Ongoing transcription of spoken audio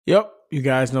Yep, you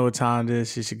guys know what time it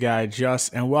is. It's your guy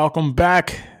Just, and welcome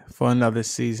back for another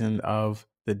season of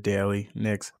the Daily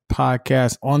Knicks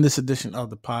podcast. On this edition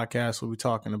of the podcast, we'll be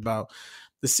talking about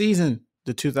the season,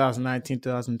 the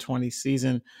 2019-2020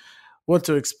 season, what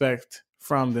to expect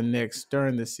from the Knicks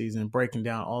during this season, breaking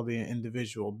down all the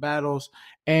individual battles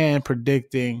and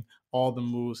predicting all the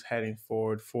moves heading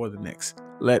forward for the Knicks.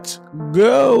 Let's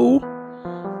go.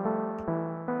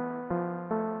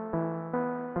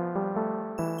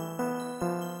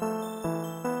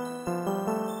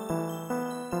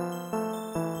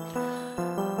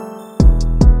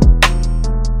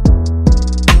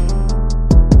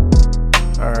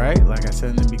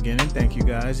 In the beginning, thank you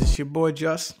guys. It's your boy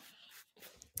Just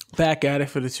back at it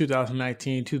for the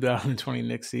 2019-2020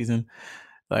 Knicks season.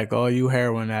 Like all you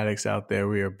heroin addicts out there,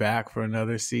 we are back for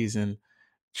another season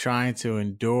trying to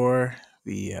endure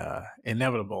the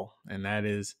inevitable, and that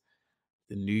is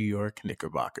the New York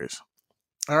Knickerbockers.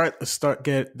 All right, let's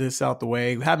get this out the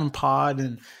way. We haven't pod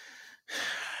in,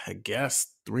 I guess,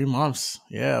 3 months.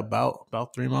 Yeah,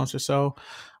 about 3 months or so.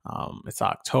 It's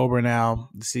October now.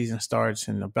 The season starts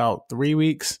in about 3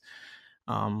 weeks.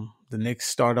 The Knicks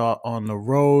start out on the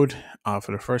road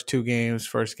for the first 2 games.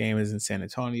 First game is in San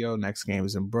Antonio. Next game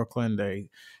is in Brooklyn. They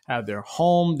have their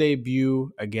home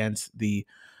debut against the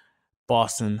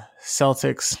Boston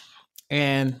Celtics.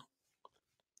 And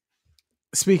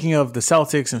speaking of the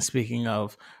Celtics and speaking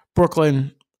of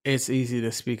Brooklyn, it's easy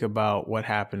to speak about what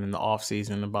happened in the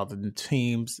offseason, about the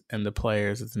teams and the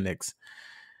players that the Knicks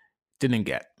didn't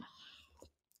get.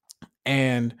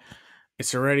 And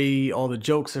it's already, all the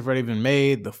jokes have already been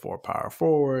made. The 4 power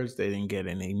forwards, they didn't get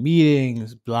any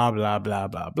meetings, blah, blah, blah,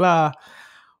 blah, blah.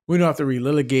 We don't have to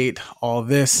relitigate all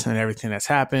this and everything that's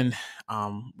happened.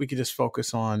 We could just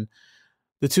focus on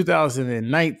the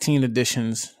 2019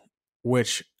 editions,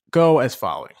 which go as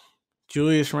following: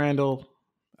 Julius Randle,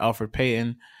 Elfrid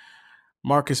Payton,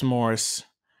 Marcus Morris,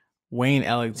 Wayne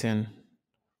Ellington,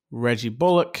 Reggie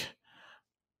Bullock,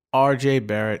 R.J.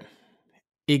 Barrett,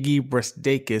 Iggy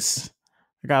Brasdakis.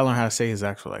 I gotta learn how to say his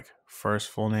actual first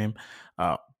full name.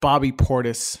 Bobby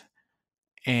Portis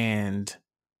and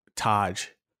Taj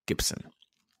Gibson.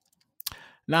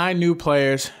 9 new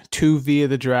players, 2 via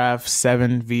the draft,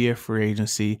 7 via free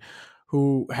agency,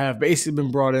 who have basically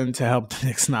been brought in to help the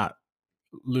Knicks not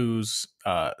lose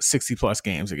 60 plus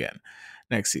games again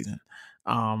next season.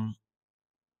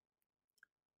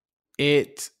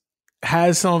 It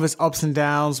has some of its ups and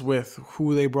downs with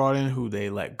who they brought in, who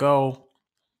they let go.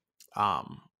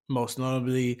 Most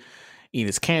notably,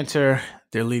 Enes Kanter,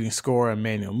 their leading scorer,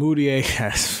 Emmanuel Mudiay.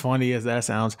 As funny as that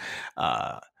sounds,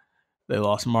 they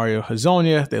lost Mario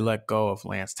Hezonja. They let go of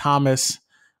Lance Thomas.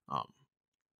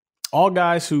 All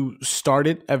guys who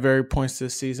started at various points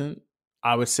this season,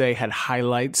 I would say, had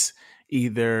highlights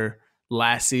either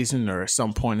last season or at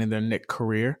some point in their Knicks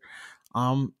career.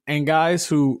 And guys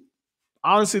who,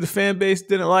 honestly, the fan base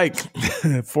didn't like.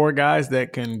 4 guys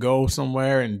that can go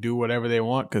somewhere and do whatever they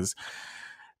want because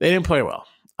they didn't play well.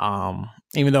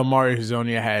 Even though Mario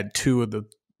Hezonja had 2 of the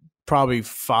probably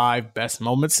 5 best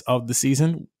moments of the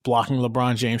season, blocking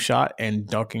LeBron James' shot and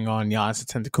dunking on Giannis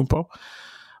Antetokounmpo.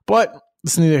 But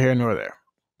it's neither here nor there.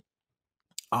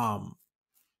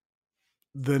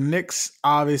 The Knicks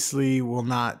obviously will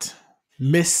not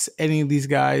miss any of these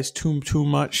guys too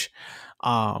much.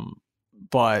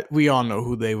 But we all know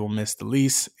who they will miss the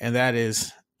least, and that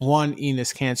is one,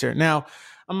 Enes Kanter. Now,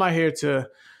 I'm not here to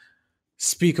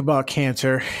speak about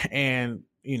Kanter and,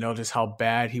 just how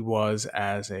bad he was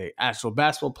as a actual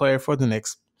basketball player for the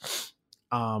Knicks.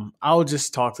 I'll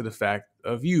just talk to the fact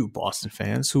of you, Boston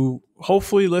fans, who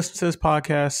hopefully listen to this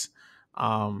podcast,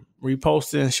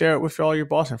 repost it and share it with all your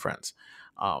Boston friends.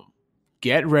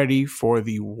 Get ready for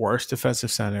the worst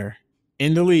defensive center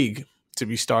in the league to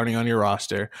be starting on your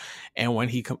roster. And when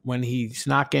he's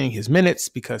not getting his minutes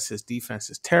because his defense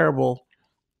is terrible,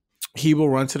 he will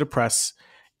run to the press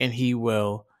and he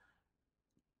will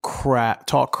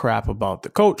talk crap about the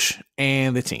coach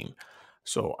and the team.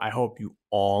 So I hope you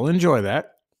all enjoy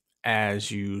that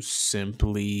as you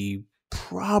simply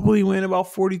probably win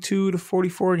about 42 to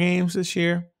 44 games this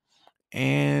year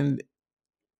and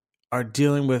are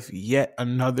dealing with yet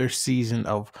another season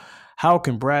of how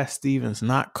can Brad Stevens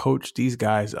not coach these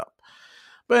guys up.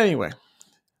 But anyway,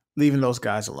 leaving those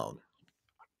guys alone.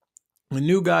 The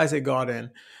new guys they got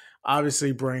in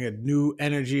obviously bring a new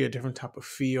energy, a different type of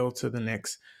feel to the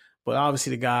Knicks. But obviously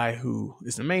the guy who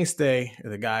is the mainstay,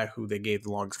 the guy who they gave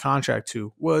the longest contract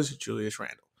to, was Julius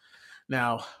Randle.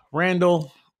 Now,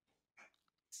 Randle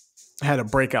had a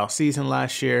breakout season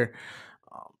last year.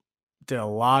 Did a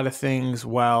lot of things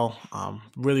well,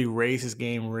 really raised his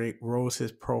game, rose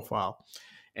his profile.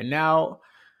 And now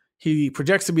he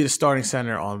projects to be the starting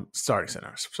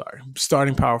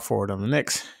power forward on the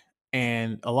Knicks.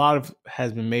 And a lot of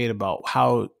has been made about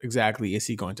how exactly is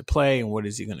he going to play and what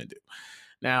is he going to do.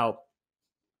 Now,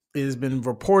 it has been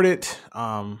reported,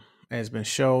 has been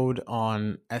showed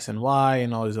on SNY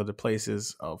and all these other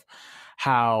places of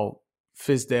how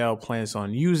Fizdale plans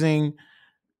on using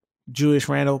Julius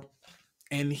Randle,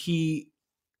 and he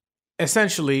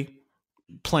essentially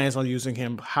plans on using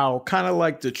him how kind of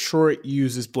like Detroit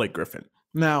uses Blake Griffin.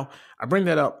 Now, I bring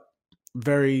that up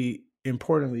very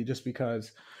importantly just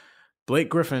because Blake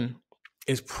Griffin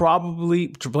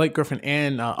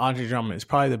and Andre Drummond is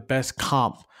probably the best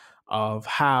comp of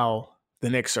how the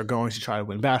Knicks are going to try to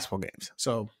win basketball games.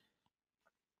 So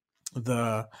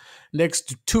the Knicks'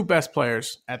 two best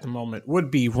players at the moment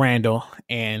would be Randle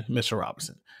and Mr.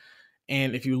 Robinson.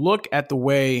 And if you look at the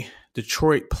way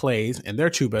Detroit plays, and their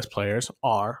two best players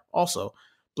are also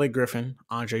Blake Griffin,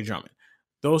 Andre Drummond.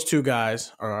 Those two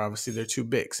guys are obviously their two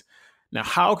bigs. Now,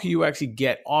 how can you actually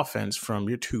get offense from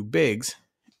your two bigs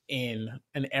in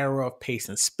an era of pace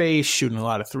and space, shooting a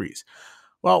lot of threes?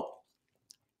 Well,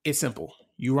 it's simple.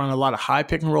 You run a lot of high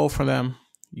pick and roll for them.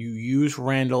 You use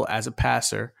Randle as a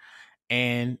passer,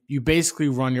 and you basically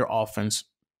run your offense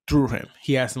through him.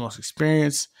 He has the most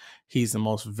experience. He's the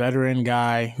most veteran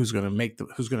guy who's going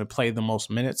to play the most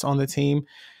minutes on the team.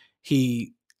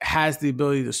 He has the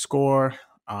ability to score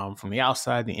from the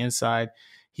outside, the inside.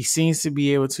 He seems to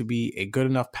be able to be a good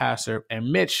enough passer,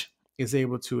 and Mitch is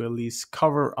able to at least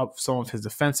cover up some of his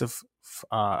defensive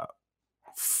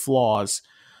flaws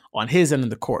on his end of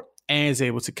the court, and is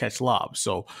able to catch lobs.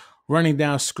 So running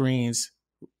down screens,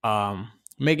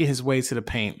 making his way to the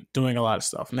paint, doing a lot of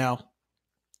stuff. Now,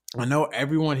 I know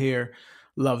everyone here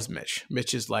loves Mitch.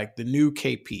 Mitch is like the new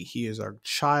KP. He is our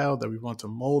child that we want to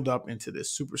mold up into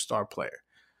this superstar player.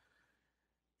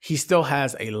 He still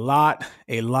has a lot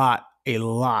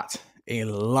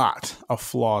of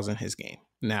flaws in his game.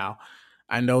 Now,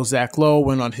 I know Zach Lowe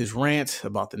went on his rant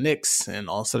about the Knicks and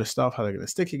all sort of stuff, how they're going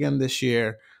to stick again this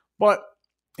year. But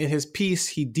in his piece,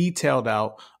 he detailed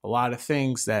out a lot of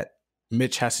things that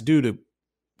Mitch has to do to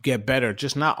get better,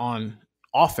 just not on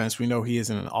offense. We know he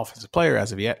isn't an offensive player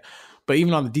as of yet, but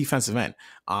even on the defensive end,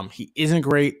 he isn't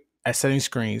great at setting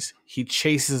screens. He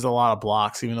chases a lot of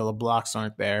blocks, even though the blocks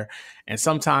aren't there. And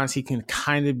sometimes he can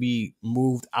kind of be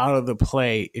moved out of the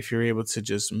play if you're able to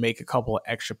just make a couple of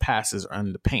extra passes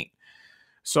on the paint.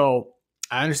 So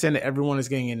I understand that everyone is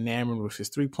getting enamored with his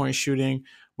three-point shooting,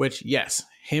 which, yes,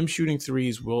 him shooting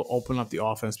threes will open up the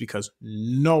offense because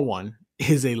no one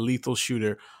is a lethal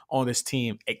shooter on this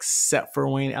team except for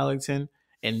Wayne Ellington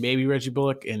and maybe Reggie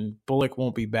Bullock. And Bullock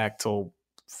won't be back till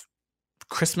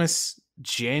Christmas.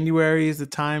 January is the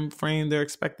time frame they're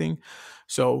expecting.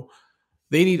 So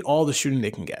they need all the shooting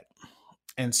they can get.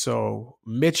 And so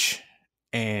Mitch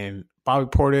and Bobby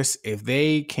Portis, if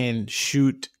they can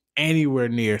shoot anywhere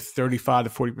near 35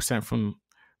 to 40% from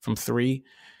three,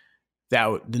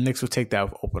 the Knicks would take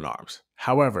that with open arms.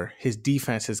 However, his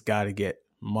defense has got to get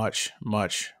much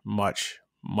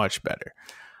better.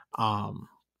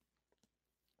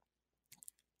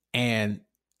 And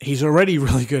he's already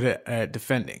really good at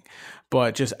defending,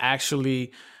 but just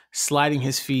actually sliding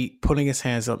his feet, putting his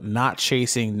hands up, not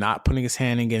chasing, not putting his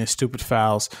hand in, getting stupid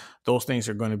fouls, those things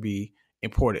are going to be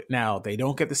important. Now, they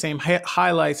don't get the same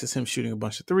highlights as him shooting a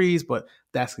bunch of threes, but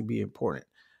that's going to be important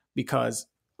because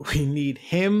we need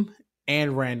him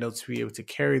and Randle to be able to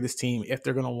carry this team if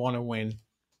they're going to want to win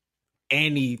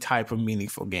any type of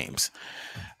meaningful games,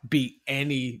 beat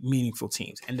any meaningful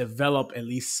teams, and develop at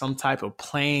least some type of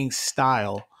playing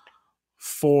style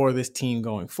for this team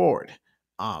going forward.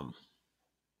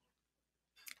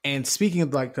 And speaking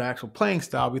of like the actual playing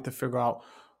style, we have to figure out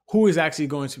who is actually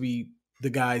going to be the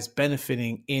guys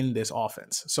benefiting in this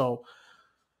offense. So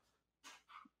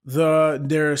the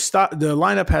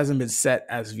lineup hasn't been set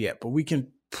as of yet, but we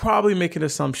can probably make an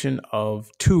assumption of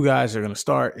two guys are going to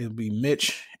start. It'll be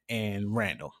Mitch and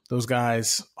Randle. Those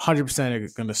guys 100% are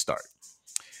going to start.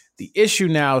 The issue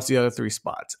now is the other three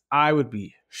spots. I would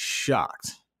be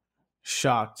shocked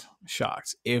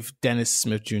if Dennis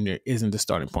Smith Jr. isn't the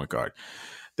starting point guard.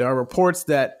 There are reports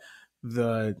that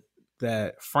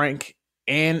Frank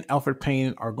and Elfrid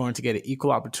Payton are going to get an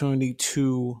equal opportunity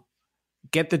to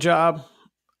get the job.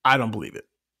 I don't believe it.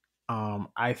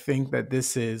 I think that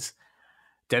this is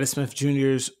Dennis Smith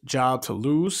Jr.'s job to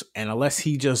lose, and unless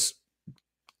he just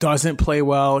doesn't play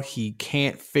well, he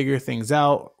can't figure things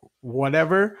out,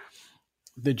 whatever,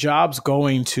 the job's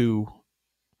going to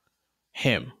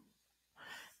him.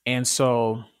 And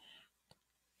so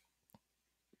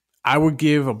I would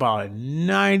give about a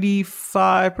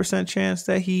 95% chance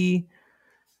that he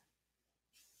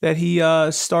that he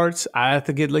starts. I have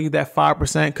to look at that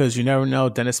 5% because you never know.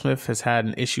 Dennis Smith has had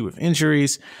an issue with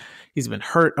injuries. He's been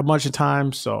hurt a bunch of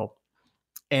times. So,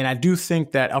 and I do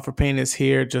think that Alfred Payne is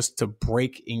here just to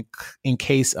break in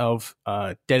case of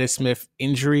Dennis Smith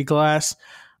injury glass.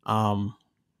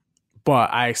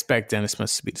 But I expect Dennis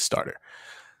Smith to be the starter.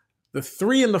 The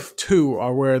 3 and the 2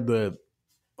 are where the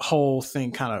whole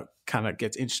thing kind of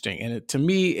gets interesting, and to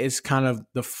me, it's kind of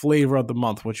the flavor of the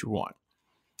month. What you want.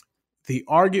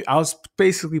 I was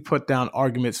basically put down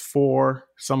arguments for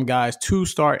some guys to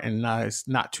start and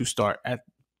not to start at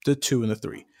the 2 and the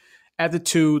 3. At the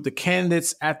 2, the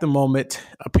candidates at the moment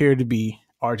appear to be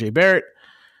R.J. Barrett,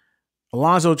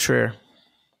 Alonzo Trier,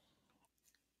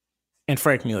 and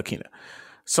Frank Ntilikina.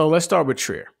 So let's start with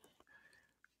Trier.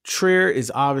 Trier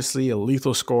is obviously a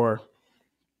lethal scorer.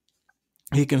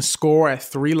 He can score at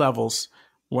 3 levels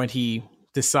when he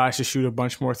decides to shoot a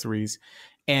bunch more threes.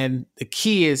 And the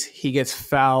key is he gets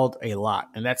fouled a lot.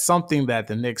 And that's something that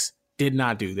the Knicks did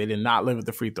not do. They did not live at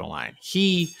the free throw line.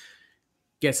 He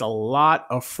gets a lot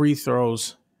of free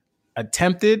throws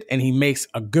attempted, and he makes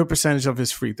a good percentage of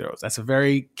his free throws. That's a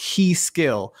very key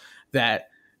skill that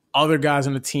other guys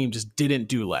on the team just didn't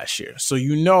do last year. So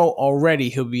you know already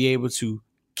he'll be able to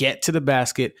get to the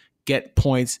basket, get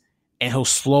points, and he'll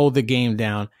slow the game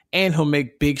down, and he'll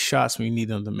make big shots when you need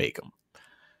him to make them.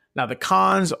 Now, the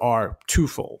cons are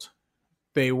twofold.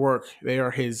 They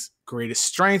are his greatest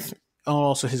strength and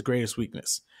also his greatest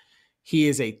weakness. He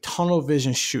is a tunnel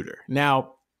vision shooter.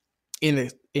 Now, in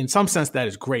some sense, that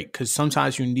is great because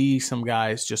sometimes you need some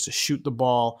guys just to shoot the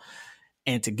ball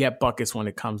and to get buckets when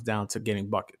it comes down to getting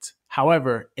buckets.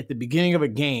 However, at the beginning of a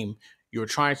game, you're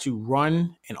trying to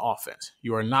run an offense.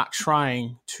 You are not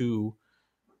trying to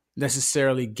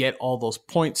necessarily get all those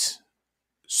points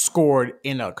scored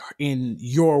in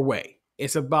your way.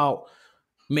 It's about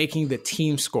making the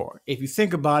team score. If you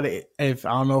think about it, I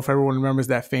don't know if everyone remembers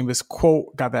that famous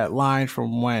quote, got that line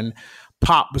from when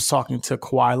Pop was talking to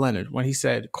Kawhi Leonard, when he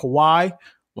said, Kawhi,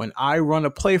 when I run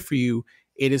a play for you,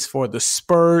 it is for the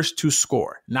Spurs to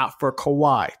score, not for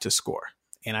Kawhi to score.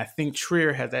 And I think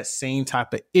Trier has that same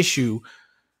type of issue,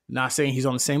 not saying he's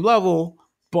on the same level,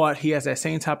 but he has that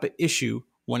same type of issue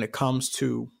when it comes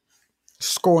to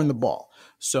scoring the ball.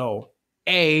 So,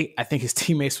 A, I think his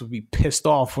teammates would be pissed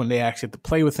off when they actually have to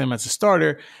play with him as a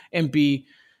starter. And B,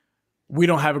 we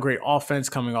don't have a great offense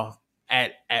coming off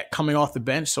the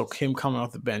bench. So him coming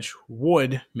off the bench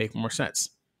would make more sense.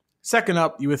 Second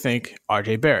up, you would think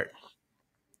R.J. Barrett.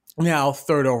 Now,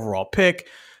 3rd overall pick.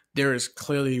 There is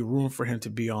clearly room for him to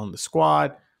be on the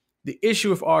squad. The issue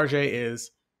with RJ is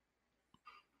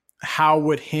how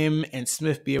would him and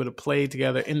Smith be able to play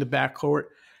together in the backcourt?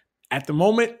 At the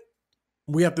moment,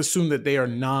 we have to assume that they are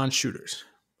non-shooters.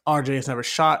 RJ has never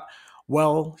shot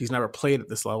well. He's never played at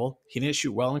this level. He didn't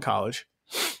shoot well in college.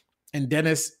 And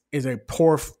Dennis is a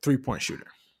poor 3-point shooter.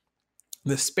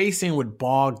 The spacing would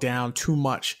bog down too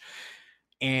much.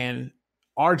 And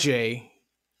RJ,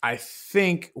 I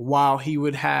think while he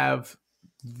would have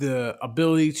the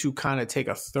ability to kind of take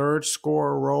a third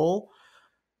scorer role,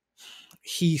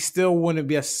 he still wouldn't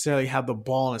necessarily have the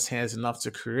ball in his hands enough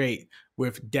to create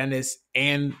with Dennis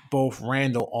and both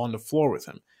Randall on the floor with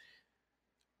him.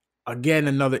 Again,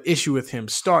 another issue with him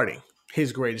starting.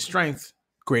 His greatest strength,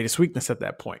 greatest weakness at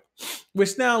that point.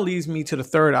 Which now leads me to the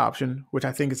third option, which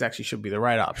I think actually should be the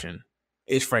right option,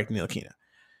 is Frank Ntilikina.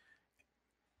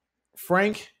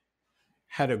 Frank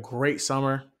had a great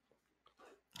summer.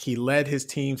 He led his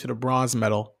team to the bronze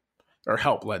medal, or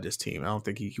helped lead his team. I don't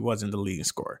think he wasn't the leading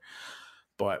scorer.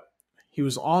 But he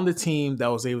was on the team that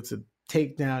was able to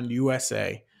take down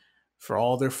USA for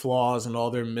all their flaws and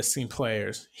all their missing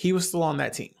players. He was still on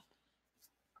that team.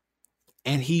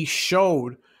 And he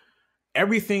showed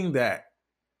everything that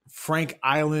Frank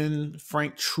Island,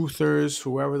 Frank Truthers,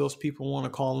 whoever those people want to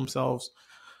call themselves,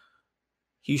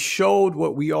 he showed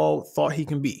what we all thought he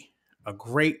can be. A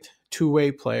great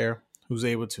two-way player who's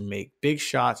able to make big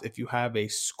shots if you have a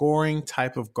scoring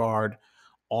type of guard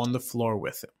on the floor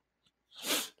with him.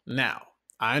 Now,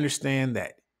 I understand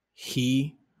that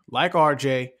he, like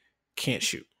RJ, can't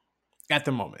shoot at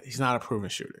the moment. He's not a proven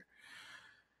shooter.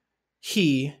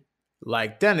 He,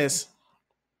 like Dennis,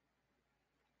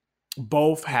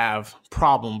 both have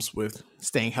problems with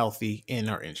staying healthy and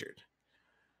are injured.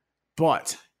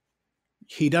 But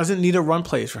he doesn't need to run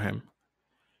plays for him.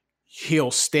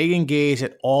 He'll stay engaged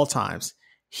at all times.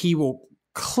 He will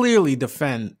clearly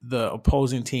defend the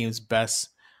opposing team's best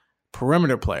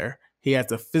perimeter player. He has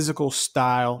the physical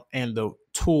style and the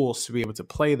tools to be able to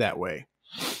play that way.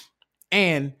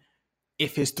 And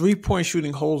if his 3-point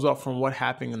shooting holds up from what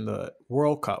happened in the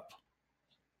World Cup,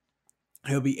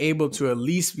 he'll be able to at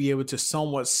least be able to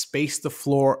somewhat space the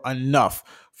floor enough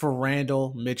for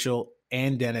Randle, Mitchell,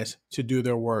 and Dennis to do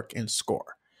their work and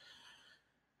score.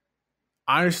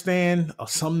 I understand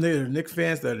some Knicks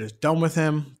fans that are just done with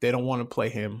him. They don't want to play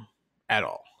him at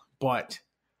all. But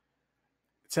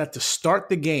it's at to start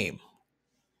the game,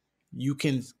 you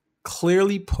can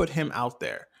clearly put him out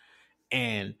there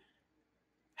and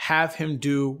have him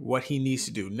do what he needs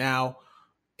to do. Now,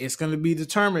 it's going to be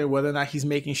determined whether or not he's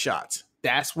making shots.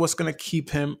 That's what's going to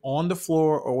keep him on the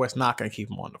floor or what's not going to keep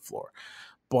him on the floor.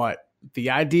 But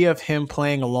the idea of him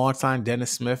playing alongside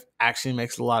Dennis Smith actually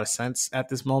makes a lot of sense at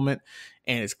this moment.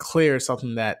 And it's clear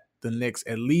something that the Knicks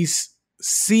at least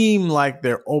seem like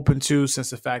they're open to,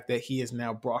 since the fact that he has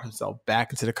now brought himself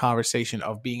back into the conversation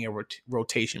of being a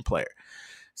rotation player.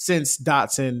 Since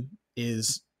Dotson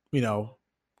is,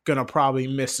 going to probably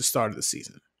miss the start of the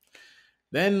season.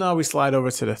 Then we slide over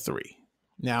to the 3.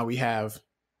 Now we have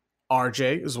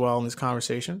RJ as well in this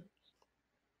conversation.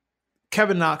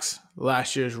 Kevin Knox,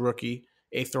 last year's rookie,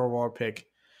 8th overall pick,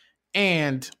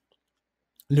 and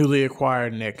newly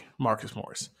acquired Nick, Marcus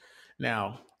Morris.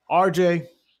 Now, RJ,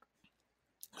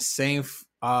 same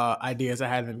ideas I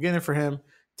had in the beginning for him.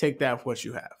 Take that for what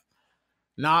you have.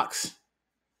 Knox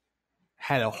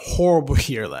had a horrible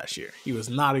year last year. He was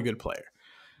not a good player.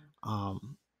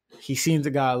 He seemed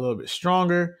to got a little bit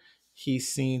stronger. He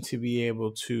seemed to be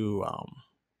able to,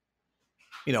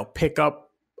 pick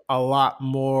up a lot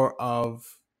more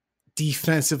of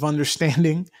defensive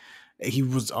understanding. He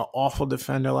was an awful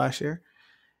defender last year.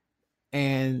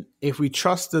 And if we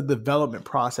trust the development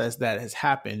process that has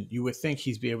happened, you would think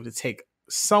he's be able to take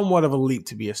somewhat of a leap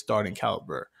to be a starting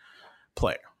caliber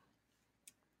player.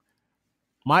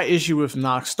 My issue with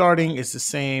Knox starting is the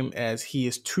same as he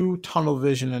is too tunnel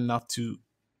vision enough to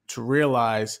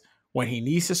realize when he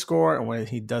needs to score and when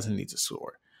he doesn't need to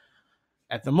score.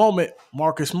 At the moment,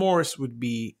 Marcus Morris would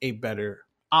be a better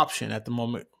option at the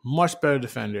moment. Much better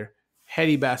defender,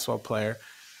 heady basketball player,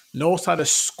 knows how to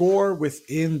score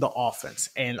within the offense.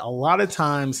 And a lot of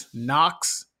times,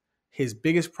 Knox, his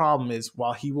biggest problem is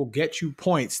while he will get you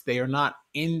points, they are not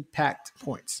impact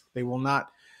points. They will not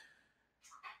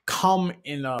come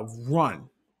in a run.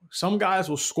 Some guys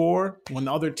will score when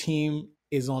the other team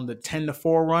is on the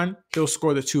 10-4 run. He'll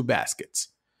score the 2 baskets.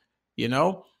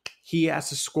 He has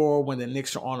to score when the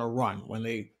Knicks are on a run. When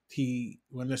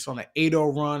it's on an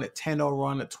 8-0 run, a 10-0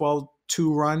 run, a 12-2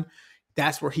 run,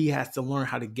 that's where he has to learn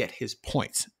how to get his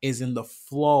points, is in the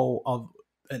flow of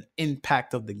an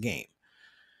impact of the game.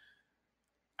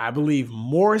 I believe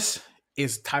Morris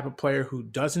is the type of player who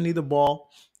doesn't need the ball,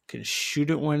 can shoot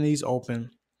it when he's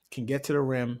open, can get to the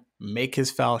rim, make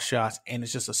his foul shots, and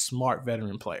is just a smart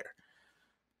veteran player.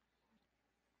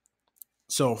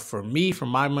 So for me, for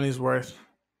my money's worth,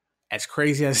 as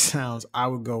crazy as it sounds, I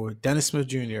would go with Dennis Smith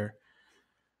Jr.,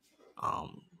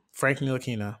 Frank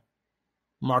Ntilikina,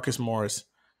 Marcus Morris,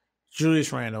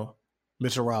 Julius Randle,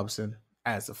 Mitchell Robinson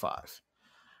as the 5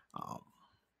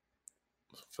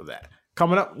 for that.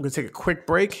 Coming up, I'm going to take a quick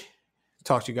break,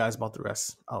 talk to you guys about the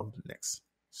rest of the Knicks.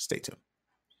 Stay tuned.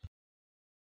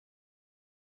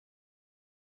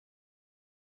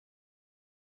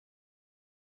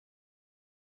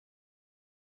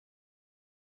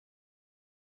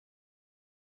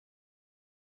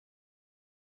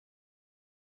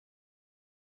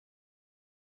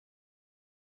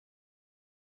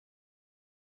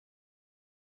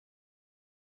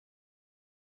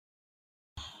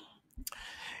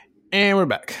 And we're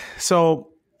back.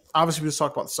 So obviously we just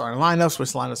talked about the starting lineups,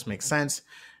 which lineups make sense.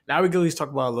 Now we can at least talk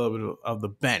about a little bit of the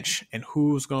bench and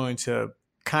who's going to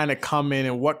kind of come in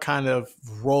and what kind of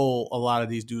role a lot of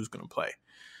these dudes are going to play.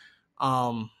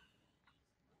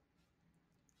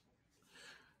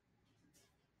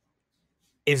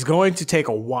 It's going to take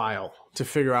a while to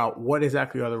figure out what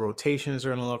exactly other rotations are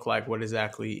going to look like, what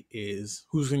exactly is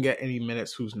who's going to get any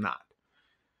minutes, who's not.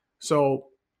 So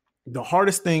the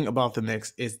hardest thing about the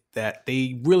Knicks is that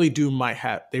they really do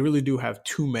have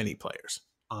too many players.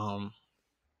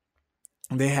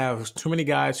 They have too many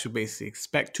guys who basically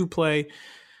expect to play,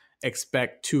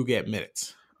 expect to get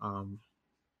minutes.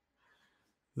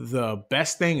 The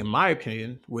best thing, in my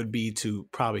opinion, would be to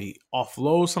probably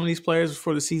offload some of these players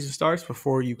before the season starts,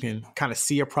 before you can kind of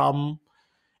see a problem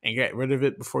and get rid of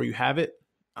it before you have it.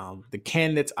 The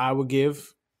candidates I would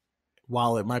give,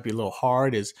 while it might be a little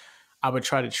hard, is I would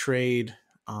try to trade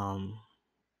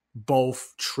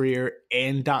both Trier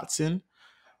and Dotson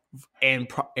and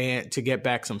to get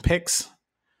back some picks.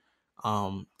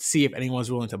 See if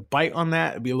anyone's willing to bite on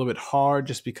that. It'd be a little bit hard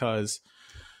just because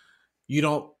you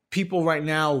don't people right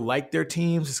now like their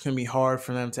teams. It's going to be hard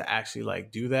for them to actually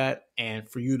like do that, and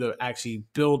for you to actually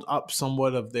build up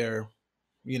somewhat of their,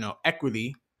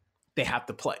 equity, they have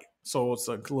to play. So it's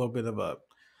like a little bit of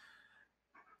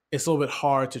it's a little bit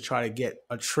hard to try to get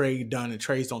a trade done, and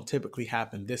trades don't typically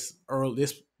happen this early,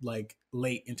 this like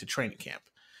late into training camp.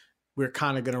 We're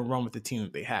kind of going to run with the team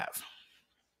that they have.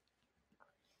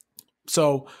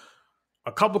 So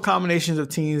a couple combinations of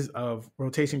teams of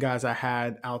rotation guys I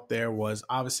had out there was,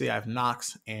 obviously I have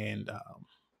Knox and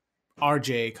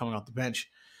RJ coming off the bench.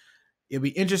 It'll be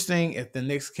interesting if the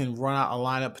Knicks can run out a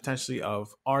lineup potentially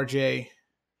of RJ,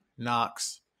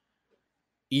 Knox,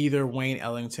 either Wayne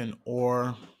Ellington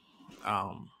or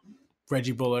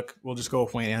Reggie Bullock. We'll just go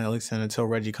with Wayne Ellington until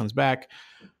Reggie comes back.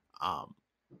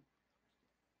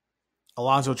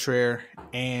 Alonzo Trier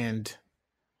and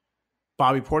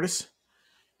Bobby Portis.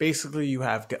 Basically, you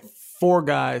have 4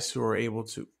 guys who are able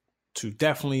to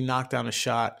definitely knock down a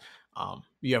shot.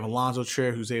 You have Alonzo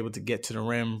Trier, who's able to get to the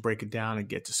rim, break it down, and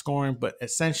get to scoring. But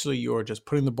essentially, you're just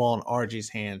putting the ball in RJ's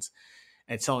hands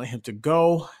and telling him to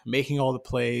go, making all the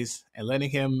plays, and letting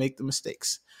him make the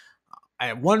mistakes.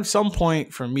 At some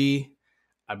point, for me,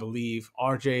 I believe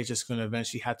RJ is just going to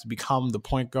eventually have to become the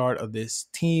point guard of this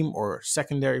team, or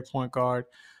secondary point guard.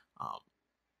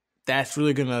 That's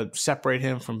really going to separate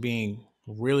him from being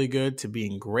really good to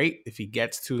being great if he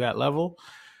gets to that level.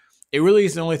 It really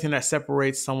is the only thing that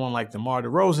separates someone like DeMar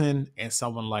DeRozan and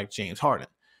someone like James Harden.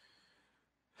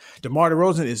 DeMar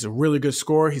DeRozan is a really good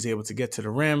scorer. He's able to get to the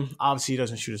rim. Obviously, he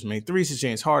doesn't shoot as many threes as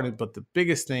James Harden, but the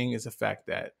biggest thing is the fact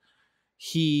that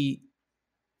he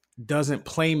doesn't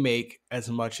play make as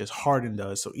much as Harden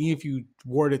does. So even if you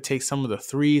were to take some of the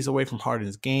threes away from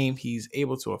Harden's game, he's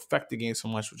able to affect the game so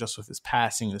much just with his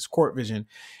passing and his court vision,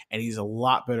 and he's a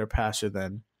lot better passer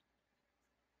than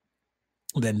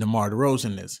DeMar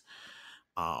DeRozan is.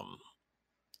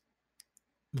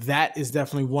 That is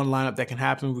definitely one lineup that can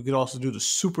happen. We could also do the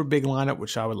super big lineup,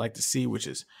 which I would like to see, which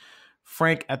is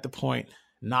Frank at the point,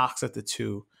 Knox at the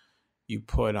 2. You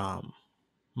put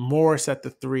Morris at the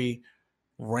 3,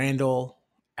 Randall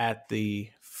at the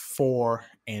 4,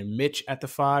 and Mitch at the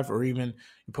 5, or even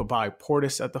you put Bobby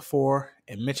Portis at the 4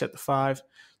 and Mitch at the 5.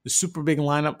 The super big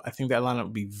lineup, I think that lineup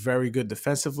would be very good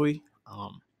defensively.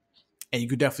 And you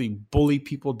could definitely bully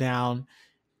people down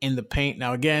in the paint.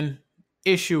 Now, again,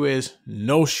 issue is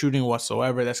no shooting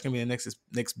whatsoever. That's going to be the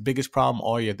Knicks' biggest problem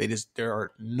all year. There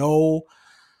are no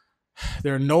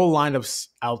lineups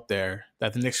out there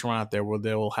that the Knicks run out there where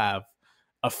they will have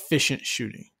efficient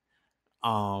shooting.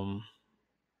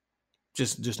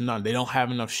 Just none. They don't have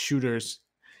enough shooters,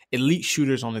 elite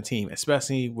shooters on the team,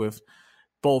 especially with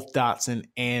both Dotson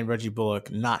and Reggie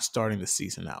Bullock not starting the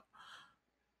season out.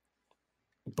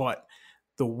 But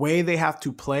the way they have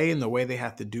to play and the way they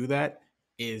have to do that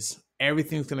is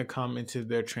everything's going to come into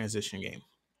their transition game.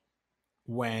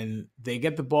 When they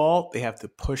get the ball, they have to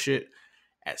push it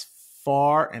as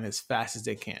far and as fast as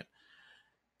they can.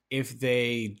 If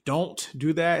they don't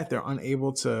do that, if they're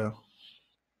unable to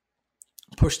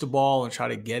push the ball and try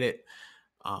to get it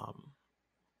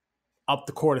up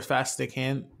the court as fast as they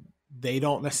can, they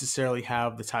don't necessarily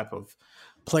have the type of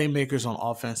playmakers on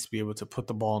offense to be able to put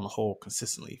the ball in the hole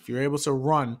consistently. If you're able to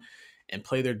run and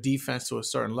play their defense to a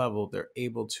certain level, they're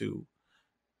able to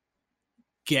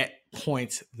get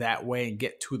points that way and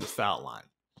get to the foul line.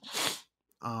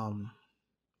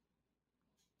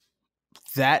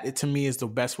 That, to me, is the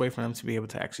best way for them to be able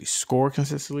to actually score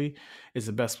consistently, is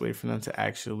the best way for them to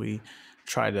actually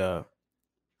try to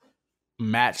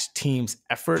match teams'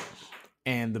 effort.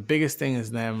 And the biggest thing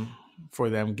is for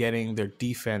them getting their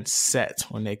defense set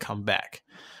when they come back.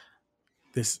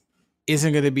 This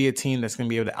isn't going to be a team that's going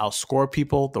to be able to outscore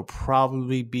people. They'll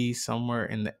probably be somewhere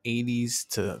in the 80s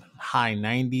to high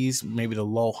 90s, maybe the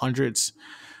low hundreds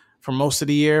for most of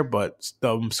the year, but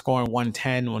them scoring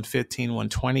 110, 115,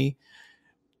 120,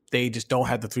 they just don't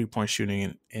have the three-point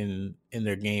shooting in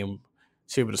their game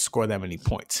to be able to score that many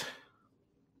points.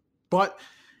 But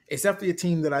it's definitely a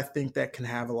team that I think that can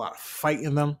have a lot of fight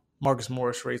in them. Marcus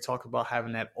Morris Ray talked about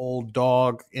having that old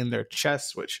dog in their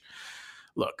chest, which,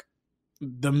 look,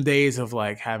 them days of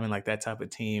like having like that type of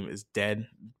team is dead.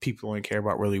 People only care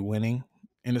about really winning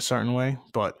in a certain way,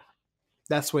 but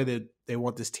that's the way that they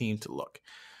want this team to look.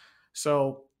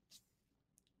 So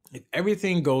if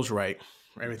everything goes right,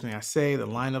 everything I say, the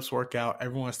lineups work out,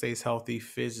 everyone stays healthy,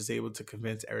 Fizz is able to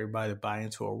convince everybody to buy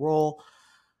into a role,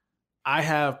 I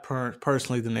have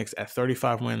personally the Knicks at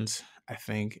 35 wins. I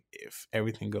think if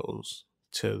everything goes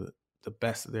to the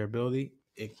best of their ability,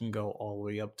 it can go all the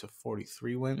way up to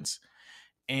 43 wins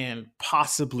and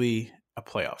possibly a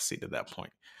playoff seed at that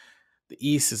point. The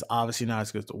East is obviously not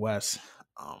as good as the West.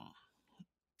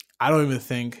 I don't even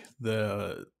think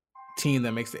the team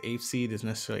that makes the 8th seed is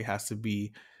necessarily has to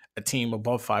be a team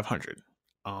above 500.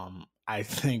 I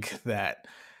think that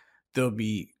there'll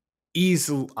be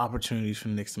easy opportunities for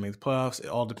the Knicks to make the playoffs. It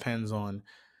all depends on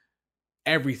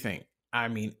everything. I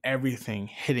mean, everything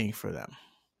hitting for them.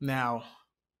 Now,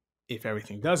 if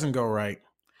everything doesn't go right,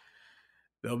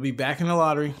 they'll be back in the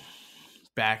lottery,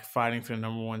 back fighting for the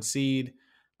number 1 seed.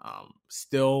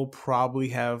 Still probably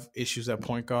have issues at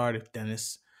point guard. If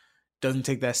Dennis doesn't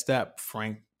take that step,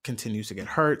 Frank continues to get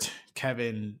hurt.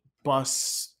 Kevin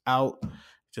busts out,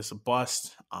 just a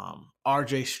bust.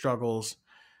 RJ struggles.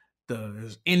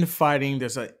 There's infighting.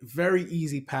 There's a very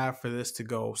easy path for this to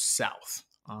go south.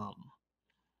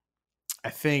 I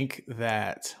think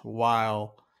that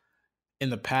while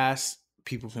in the past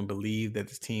people can believe that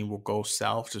this team will go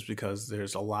south just because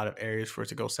there's a lot of areas for it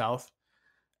to go south,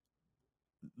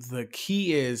 the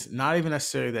key is not even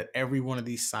necessarily that every one of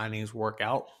these signings work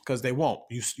out, because they won't.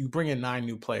 You bring in 9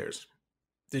 new players.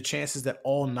 The chances that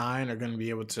all 9 are going to be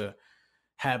able to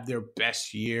have their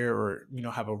best year or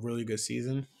have a really good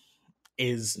season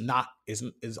is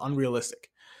unrealistic.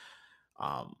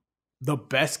 The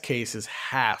best case is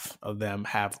half of them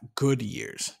have good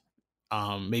years.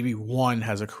 Maybe one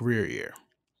has a career year.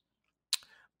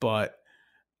 But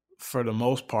for the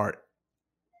most part,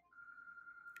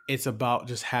 it's about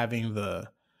just having the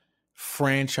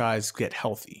franchise get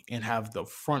healthy and have the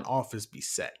front office be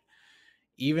set.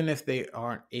 Even if they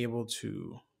aren't able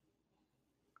to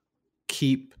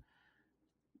keep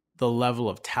the level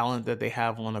of talent that they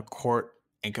have on the court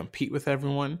and compete with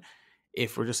everyone,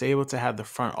 if we're just able to have the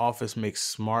front office make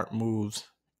smart moves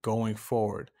going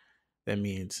forward, that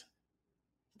means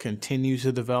continue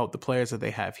to develop the players that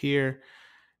they have here.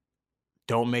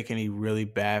 Don't make any really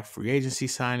bad free agency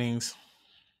signings.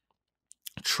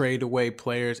 Trade away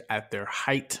players at their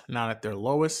height, not at their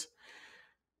lowest.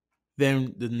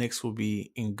 Then the Knicks will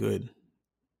be in good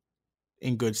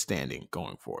standing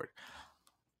going forward.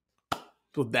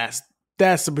 So that's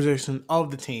the position of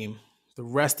the team. The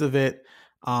rest of it,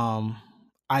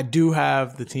 I do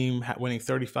have the team winning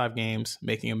 35 games,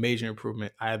 making a major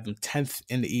improvement. I have them 10th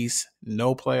in the East,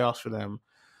 no playoffs for them,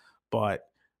 but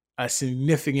a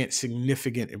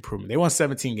significant improvement. They won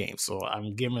 17 games, so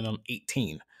I'm giving them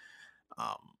 18.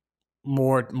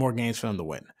 More games for them to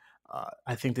win.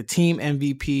 I think the team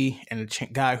MVP and the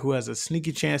guy who has a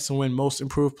sneaky chance to win Most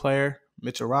Improved Player,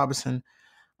 Mitchell Robinson.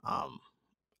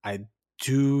 I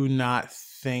do not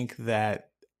think that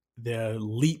the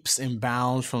leaps and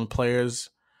bounds from players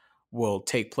will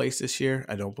take place this year.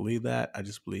 I don't believe that. I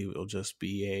just believe it'll just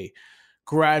be a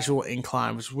gradual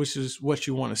incline, which is what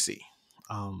you want to see,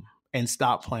 and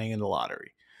stop playing in the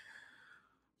lottery.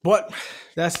 But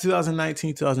that's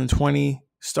 2019, 2020,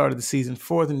 start of the season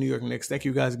for the New York Knicks. Thank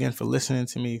you guys again for listening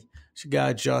to me. It's your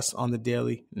guy, Just, on the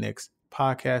Daily Knicks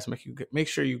podcast. Make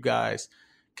sure you guys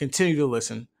continue to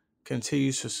listen,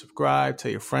 continue to subscribe, tell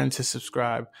your friends to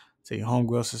subscribe, tell your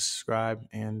homegirls to subscribe.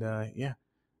 And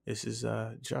this is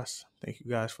Just. Thank you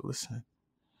guys for listening.